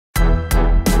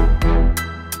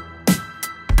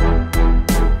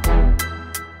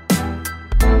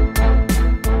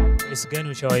advice gani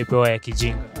ushawahi pewa ya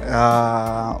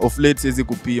kijinga? Of late siwezi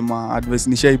kupima. Advice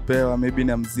nishaipewa maybe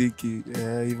na muziki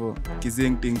hivyo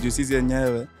kizingting juu sisi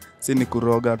yenyewe si ni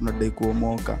kuroga tunadai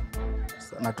kuomoka.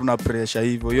 Na tuna pressure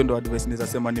hivyo. Hiyo ndo advice naweza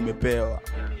sema nimepewa.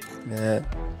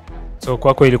 So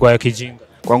kwako ilikuwa ya kijinga?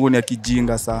 Kwangu ni ya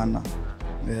kijinga sana.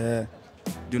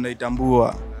 Juu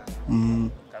naitambua.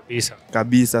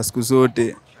 Kabisa siku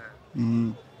zote.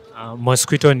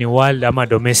 Mosquito ni wild ama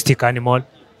domestic animal?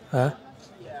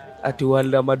 Ati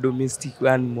wild ama domestic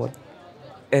animal?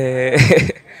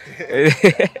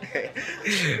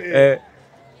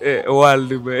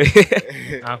 Wild.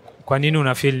 Kwa nini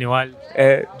una feel ni wild?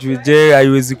 Juje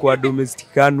haiwezi kuwa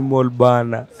domestic animal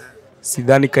bana.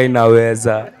 Sidhani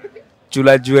kainaweza.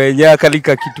 Chula jua yenyewe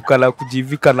kalika kitu kala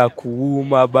kujivika na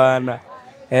kuuma bana.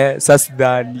 Sasa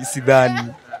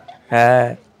sidhani.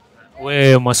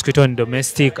 We mosquito ni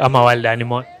domestic ama wild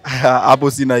animal?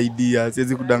 Hapo sina idea.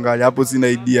 Siwezi kudanganya. Hapo sina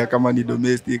idea kama ni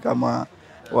domestic ama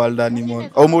wild animal.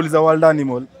 Au muuliza wild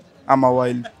animal ama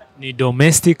wild? Ni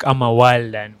domestic ama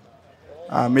wild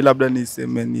animal? Mimi labda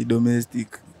niseme ni domestic.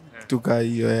 Tuka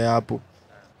hiyo hapo.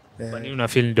 Kwa nini una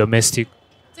feel ni domestic?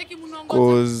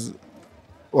 Cause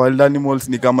wild animals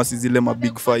ni kama si zile ma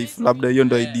big five. Labda hiyo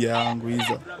ndo idea yangu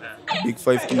hizo. Big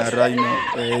five kina rhino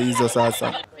hizo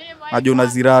sasa. Najua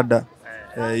unazirada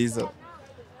hizo.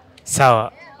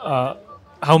 Sawa.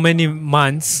 How many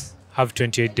months have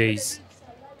 28 days?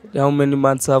 How many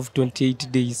months have 28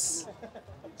 days?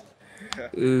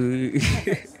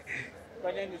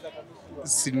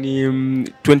 Sini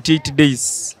 28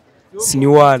 days. Sini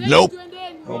one. Nope.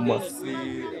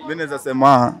 Mimi naweza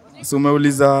sema so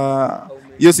umeuliza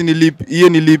hiyo si ni leap, hiyo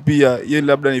ni leap year, hiyo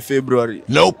labda ni February.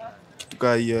 Nope.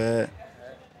 Tuka hiyo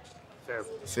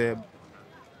Feb.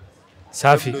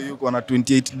 Safi. Ndio yuko na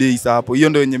 28 days hapo. Hiyo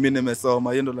ndio yenye mimi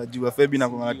nimesoma. Hiyo ndio najua Feb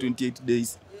inakuwa na 28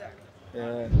 days.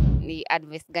 Ni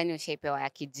advice gani ushaipewa ya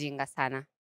kijinga sana?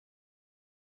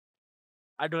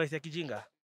 Advice ya kijinga?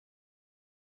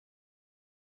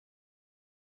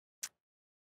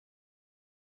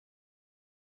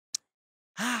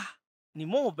 Ni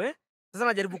mob Sasa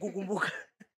najaribu kukumbuka.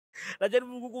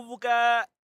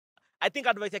 I think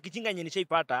advice ya kijinga yenye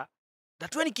nishaipata,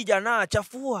 that wewe ni kijana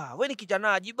chafua, wewe ni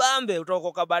kijana jibambe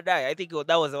utaokoka baadaye. I think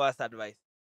that was the worst advice.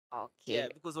 Okay. Yeah,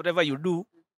 because whatever you do,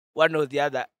 one or the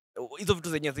other, hizo vitu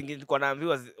zenye zingine nilikuwa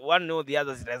naambiwa one or the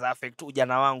other zitaweza affect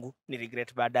ujana wangu, ni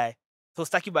regret baadaye. So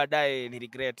staki baadaye ni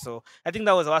regret. So I think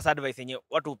that was the worst advice yenye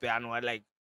watu upeanwa, like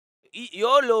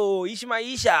YOLO, ishi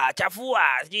maisha, chafua,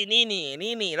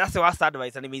 nini. That's the worst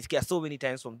advice and nimeisikia so many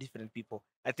times from different people.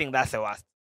 I think that's the worst.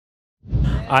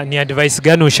 Ni advice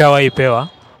gani ushawahi pewa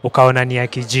ukaona ni ya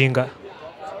kijinga?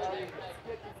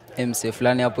 MC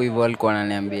fulani hapo hivyo alikuwa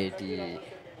ananiambia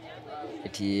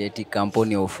eti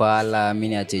kampuni ufala, mimi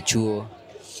niache chuo.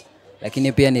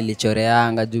 Lakini pia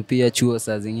nilichoreanga juu pia chuo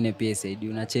saa zingine pia saidi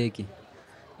unacheki.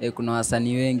 Kuna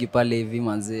wasanii wengi pale hivi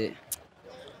manze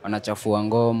wanachafua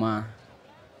ngoma.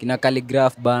 Kina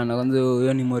Calligraph bana, kwanza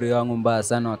huyo ni mori wangu mbaya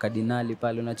sana wa Kardinali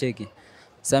pale unacheki.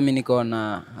 Sasa mimi niko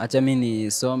na acha mimi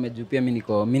nisome juu pia mimi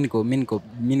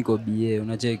niko BA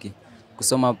unacheki.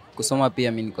 Kusoma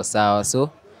pia mimi niko sawa. So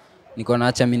niko na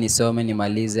acha mimi nisome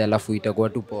nimalize alafu itakuwa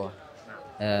tu poa.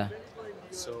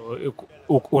 So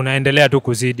unaendelea tu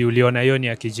kuzidi, uliona hiyo ni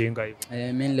ya kijinga hivi?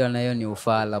 Mimi niliona hiyo ni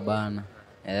ufala bana.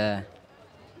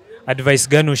 Advice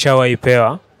gani ushawahi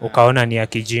pewa ukaona ni ya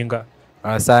kijinga?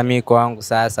 Sasa mimi kwangu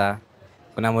sasa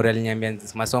kuna mmoja aliniambia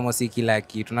masomo si kila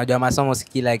kitu. Unajua masomo si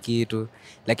kila kitu,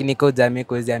 lakini kwa jamii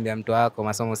kuwezi ambia mtu wako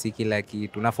masomo si kila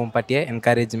kitu. Unafompatie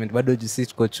encouragement, bado sisi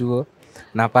tuko chuo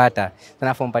napata.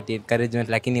 Unafompatie encouragement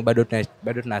lakini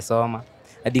bado tunasoma.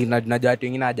 Hadi unajua watu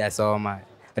wengine hawajasoma.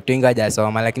 Watu wengi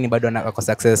hawajasoma lakini bado wako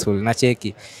successful. Na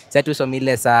cheki. Sasa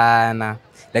tusomile sana.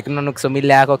 Lakini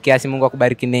unakusomile yako kiasi Mungu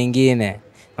akubariki nyingine.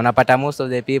 Unapata most of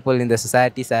the people in the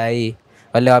society sahi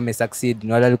wale wame succeed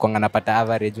ni wale walikuwa wanapata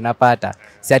average unapata.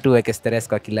 Sasa tuweke stress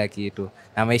kwa kila kitu.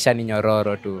 Na maisha ni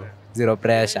nyororo tu. Zero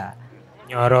pressure.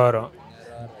 Nyororo.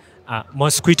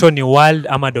 Mosquito ni wild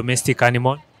ama domestic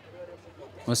animal?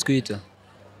 Mosquito.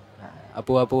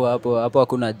 Hapo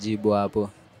hakuna jibu hapo.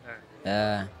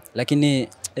 Lakini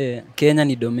Kenya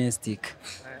ni domestic.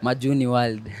 Majuu ni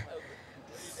wild.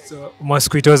 So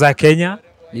mosquito za Kenya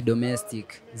ni domestic.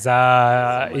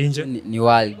 Za nje ni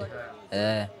wild.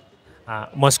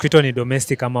 Mosquito ni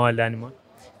domestic ama wild animal?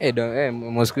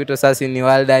 Mosquito sasa ni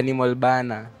wild animal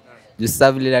bana. Just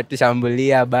vile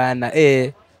tushambulia bana.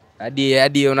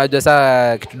 Hadi unajua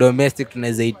saa kitu domestic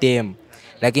tunaweza item.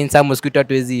 Lakini sasa mosquito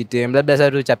hatuwezi item. Labda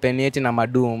sasa tu chapeneti na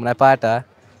madum. Unapata?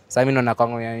 Sasa mimi naona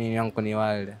kwangu yangu ni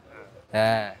wild.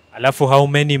 Alafu how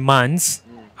many months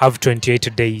have 28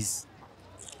 days?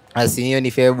 Asi hiyo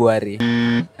ni February.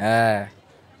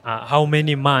 How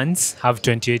many months have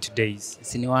 28 days?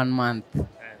 Si ni 1 month.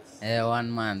 1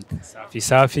 month. Safi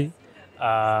safi.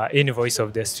 In Voice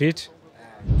of the Street.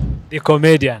 The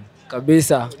comedian.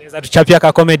 Kabisa. Unaweza tuchapia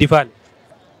ka comedy pale?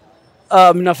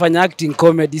 Mnafanya acting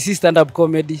comedy, si stand up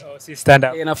comedy. Si stand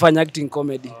up. Nafanya acting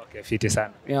comedy. Okay, fiti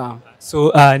sana. Yeah.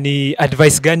 So ni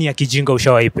advice gani ya kijinga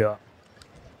ushawahi pewa?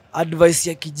 Advice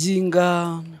ya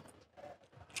kijinga.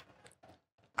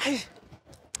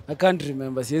 I can't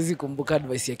remember. Siwezi kumbuka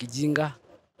advice ya kijinga.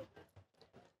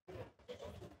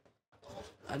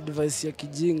 Advice ya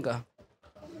kijinga.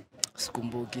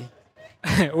 Sikumbuki.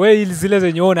 Wewe zile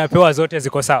zenye unapewa zote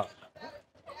ziko sawa?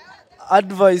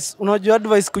 Advice, unajua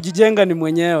advice kujijenga ni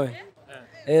mwenyewe.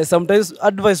 Sometimes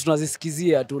advice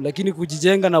tunazisikizia tu, lakini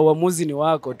kujijenga na uamuzi ni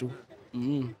wako tu.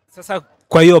 Sasa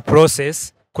kwa hiyo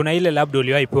process kuna ile labda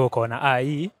uliwahi pewa ukaona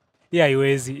hii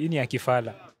haiwezi, hii ni ya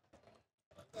kifala.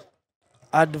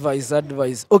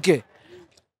 Advice. Okay.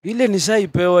 Ile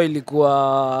nishaipewa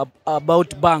ilikuwa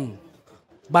about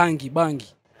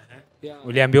bangi. Yeah.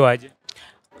 Uliambiwa aje?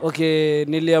 Okay,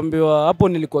 niliambiwa hapo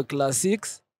nilikuwa class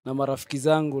 6 na marafiki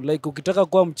zangu. Like ukitaka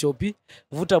kuwa mchopi,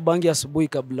 vuta bangi asubuhi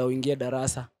kabla uingie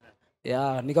darasa.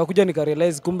 Yeah, nikakuja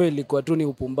nikarealize kumbe ilikuwa tu ni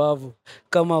upumbavu.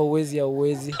 Kama uwezi ya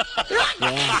uwezi.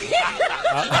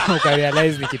 Yeah.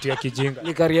 Ukarealize ni kitu ya kijinga.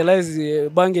 Nikarealize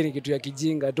bangi ni kitu ya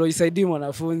kijinga. Tu isaidie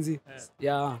mwanafunzi.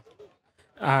 Yeah.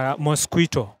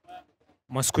 Mosquito,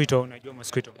 unajua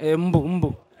mosquito?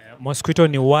 Mbu. Mosquito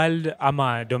ni wild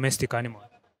ama domestic animal?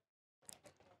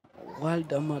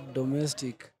 Wild ama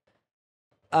domestic?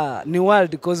 Ni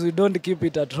wild because we don't keep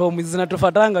it at home.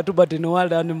 Zinatofatanga tu but ni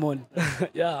wild animal.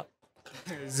 Yeah.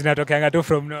 Zinatokeanga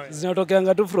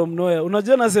tu from nowhere.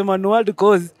 Unajua nasema ni wild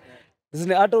cause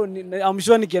hata I'm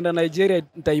sure nikienda Nigeria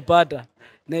nitaipata.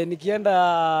 Na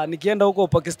nikienda huko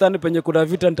Pakistan penye kuna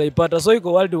vita nitaipata. So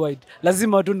iko worldwide.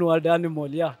 Lazima tu ni wild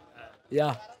animal,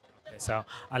 yeah. Sawa.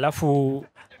 Alafu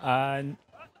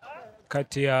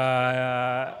kati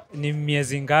ya ni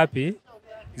miezi ngapi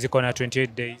ziko na 28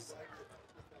 days?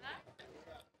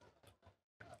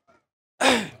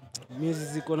 Miezi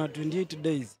ziko na 28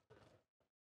 days.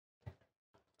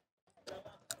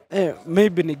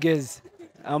 Maybe ni guess.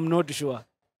 I'm not sure.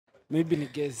 Maybe ni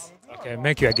guess. Okay,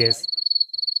 make your guess.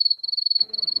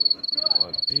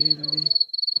 Wapili,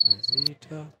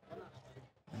 sita.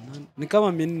 Ni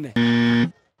kama 4.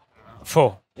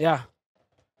 4. Yeah.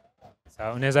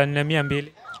 Sawa, unaweza niambia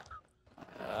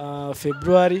 2?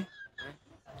 February.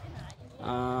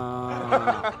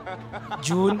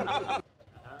 June.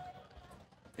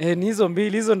 Ni hizo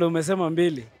 2, hizo ndio umesema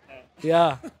 2.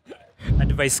 Yeah.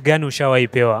 Advice gani ushawahi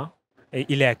pewa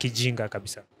ile ya kijinga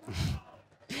kabisa?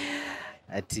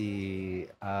 Ati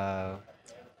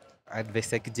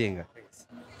advice ya kijinga.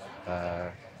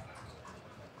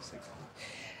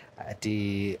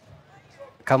 Ati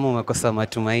kama umekosa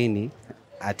matumaini,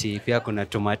 ati pia kuna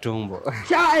tumatumbo.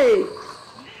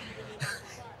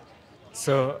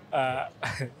 So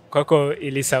kwako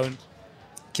ili sound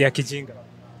kia kijinga?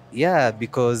 Yeah,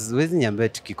 because wezi niambia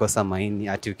tukikosa maini,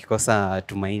 ati ukikosa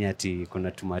tumaini ati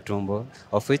kuna tumatumbo.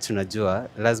 Of which unajua,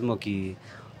 lazima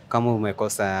kama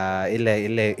umekosa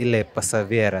ile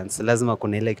perseverance, lazima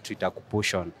kuna ile kitu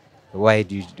itakupush on. Why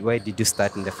did you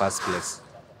start in the first place?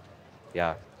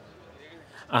 Yeah.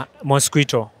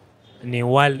 Mosquito ni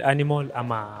wild animal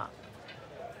ama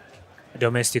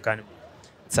domestic animal?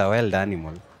 It's a wild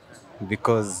animal.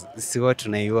 Because si watu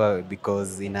tunaiua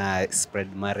because ina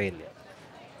spread malaria.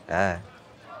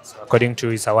 So according to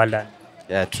you, it's a wild animal.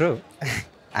 Yeah, true.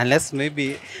 Unless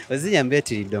maybe wasiniambia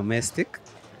ati domestic.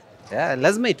 Yeah,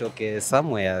 lazima itoke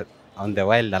somewhere on the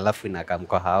wild alafu inakam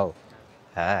kwa hao.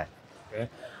 Okay.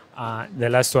 The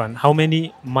last one. How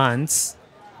many months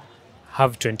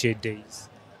have 28 days?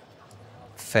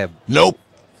 Feb. Nope.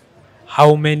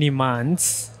 How many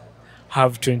months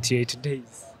have 28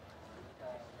 days?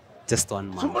 Just 1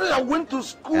 month. Somebody that went to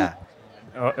school. Yeah.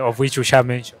 Of which you shall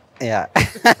mention. Yeah.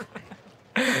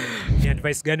 Ni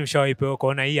advice gani ushawahi pewa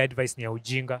kuona hii advice ni ya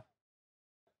ujinga?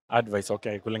 Advice,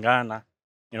 okay, kulingana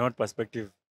in what perspective,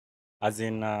 as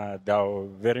in there are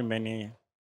very many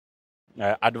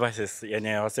advices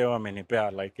yenye wase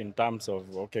wamenipea, like in terms of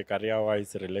okay, career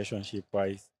wise, relationship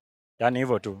wise, yani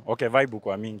hivyo tu. Okay, vibe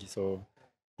kwa mingi, so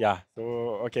yeah,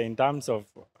 so okay, in terms of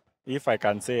if I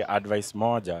can say advice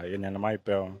moja yenye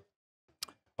nimepewa,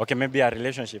 okay, maybe a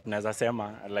relationship naweza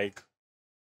sema like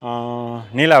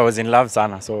Nila was in love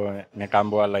sana, so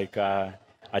nikaambiwa like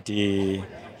ati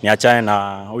niachane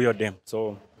na huyo dem.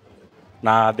 So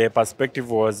na the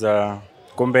perspective was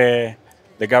kumbe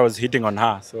the guy was hitting on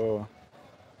her. So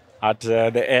at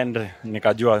the end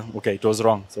nikajua okay, it was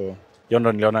wrong. So hiyo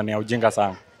ndo niliona ni ya ujinga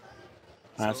sana.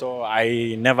 So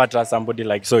I never trust somebody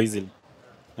like so easily.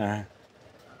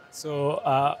 So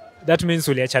that means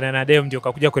uliachana na dem ndio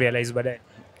ukakuja kurealize baadaye?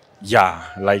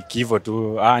 Yeah, like hivyo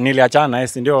tu. Niliachana naye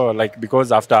ndio like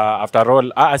because after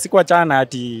all sikuachana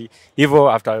ati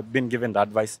hivyo after being given the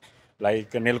advice.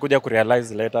 Like nilikuja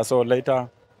kurealize later. So later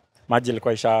maji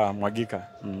ilikuwa ishamwagika.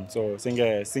 So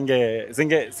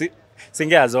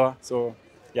singe azoa. So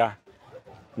yeah,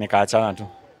 nikaachana tu.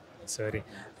 Sorry.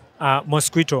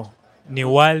 Mosquito ni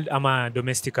wild ama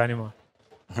domestic animal?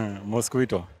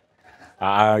 Mosquito.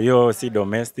 Yo si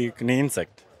domestic, ni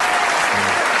insect.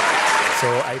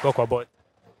 So haiko kwa both.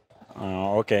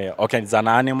 Okay, it's an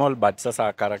animal but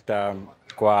sasa character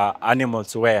kwa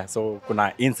animals where so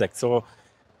kuna insect. So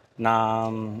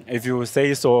na if you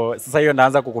say so, sasa hiyo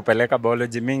naanza kukupeleka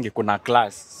biology mingi. Kuna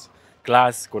class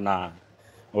kuna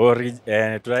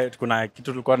kuna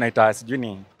kitu tulikuwa naita sijui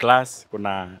ni class,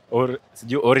 kuna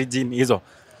sijui origin hizo.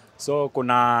 So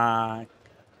kuna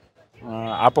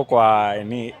hapo kwa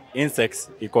ni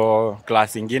insects iko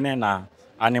class ingine na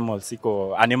animals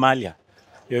iko animalia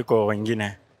iko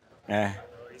wengine.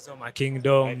 So my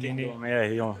kingdom.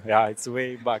 Yeah, it's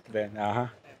way back then.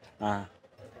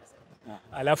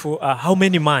 Alafu how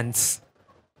many months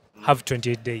have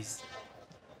 28 days?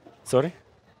 Sorry?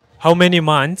 How many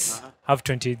months have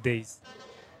 28 days?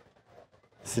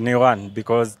 Sini one,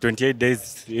 because 28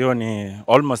 days hiyo ni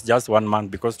almost just 1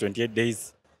 month, because 28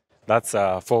 days that's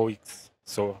 4 weeks.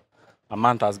 So a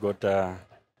month has got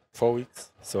 4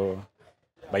 weeks. So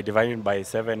by dividing by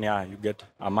 7, yeah, you get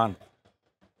a month.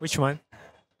 Which month?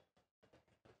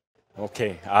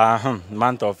 Okay,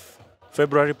 month of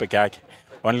February peke yake.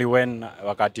 Only when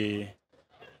wakati,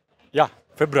 yeah,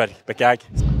 February peke yake.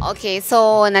 Okay,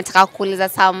 so nataka kuuliza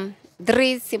some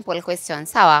 3 simple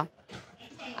questions. Sawa?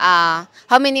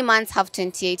 How many months have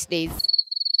 28 days?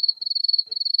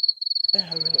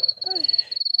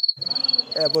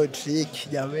 About trick,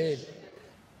 jamani.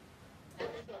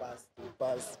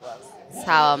 Pass.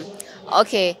 Sawa.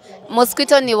 Okay,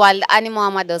 mosquito ni wild animal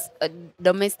ama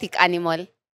domestic animal?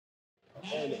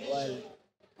 Wild.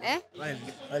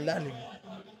 Wild animal.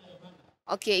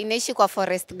 Okay, inaishi kwa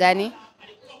forest gani?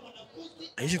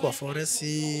 Inaishi kwa forest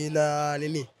na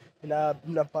nini?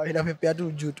 Inapepea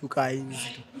tu juu tu kaa hivi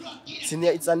tu.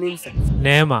 It's an insect.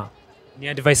 Neema, ni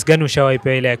advice gani ushawahi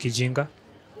pewa ile ya kijinga?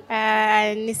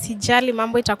 Nisijali,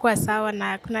 mambo itakuwa sawa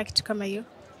na kuna kitu kama hiyo.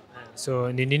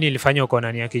 So ni nini ilifanya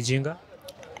ukaona ni ya kijinga?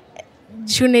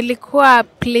 Juu nilikuwa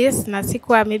place na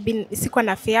sikuwa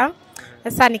na fear.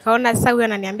 Sasa nikaona sasa huyo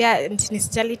ananiambia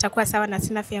nisijali itakuwa sawa na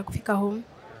sina fear kufika home.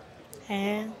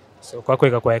 So kwako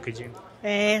ikakuwa ya kijinga?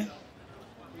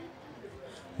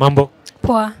 Mambo?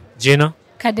 Poa. Jina?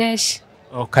 Kadesh.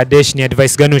 Kadesh, ni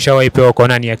advice gani ushawahi pewa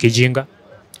ukaona ni ya kijinga?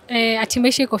 Ati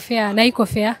maisha iko fair na iko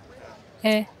fair.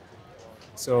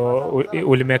 So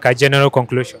ulimeka general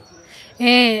conclusion?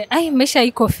 Maisha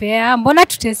iko fair. Mbona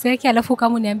tuteseke alafu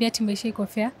kama uniambia ati maisha iko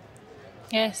fair?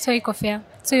 So iko fair.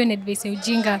 So you need advice ya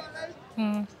ujinga.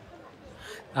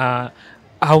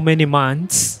 How many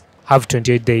months have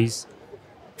 28 days?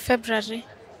 February.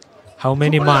 How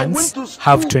many months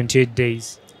have 28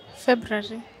 days?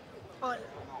 February.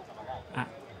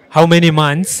 How many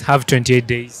months have 28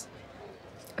 days?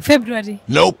 February.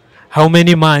 Nope. How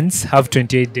many months have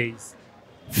 28 days?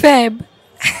 Feb.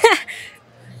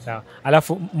 So,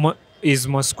 alafu, is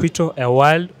mosquito a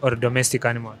wild or domestic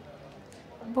animal?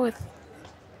 Both.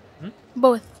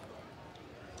 Both.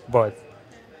 Both.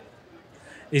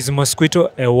 Is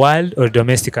mosquito a wild or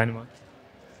domestic animal?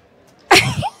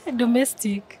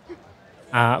 Domestic.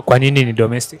 Kwa nini ni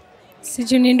domestic?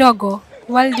 Sijui ni ndogo.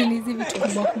 Wild ni hizi vitu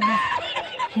kubwa kubwa.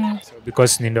 So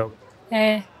because ni ndogo.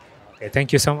 Okay,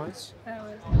 thank you so much.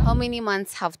 How many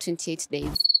months have 28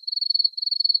 days?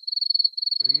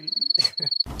 Really?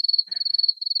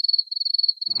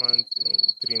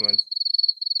 3 months.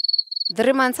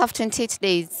 3 months have 28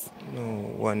 days? No,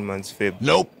 1 month Feb.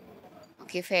 Nope.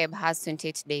 Okay, Feb has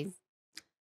 28 days.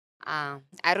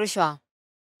 Arushwa?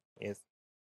 Yes.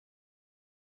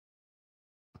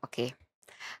 Okay.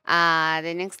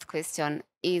 The next question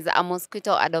is, a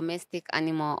mosquito a domestic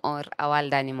animal or a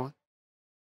wild animal?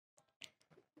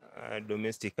 A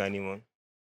domestic animal.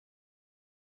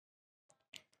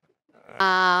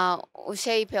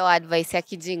 Ushaipewa advice ya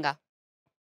kijinga?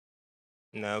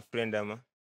 Na friend ama?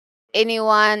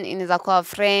 Anyone, inaweza kuwa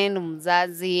friend,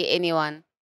 mzazi, anyone.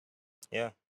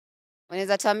 Yeah.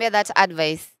 Unaweza tuambia that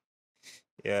advice?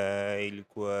 Yeah,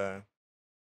 ilikuwa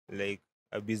like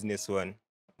a business one.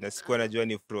 Na sikuwa najua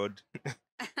ni fraud.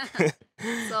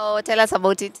 So tell us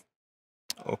about it.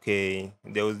 Okay,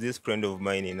 there was this friend of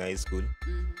mine in high school.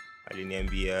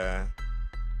 Aliniambia,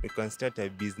 we can start a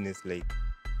business like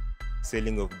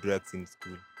selling of drugs in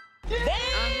school.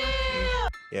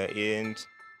 Yeah, and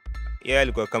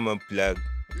alikuwa kama plug,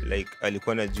 like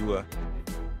alikuwa najua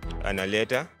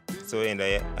analeta, so and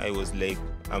I was like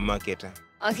a marketer.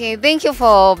 Okay, thank you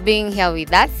for being here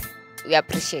with us. We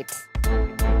appreciate.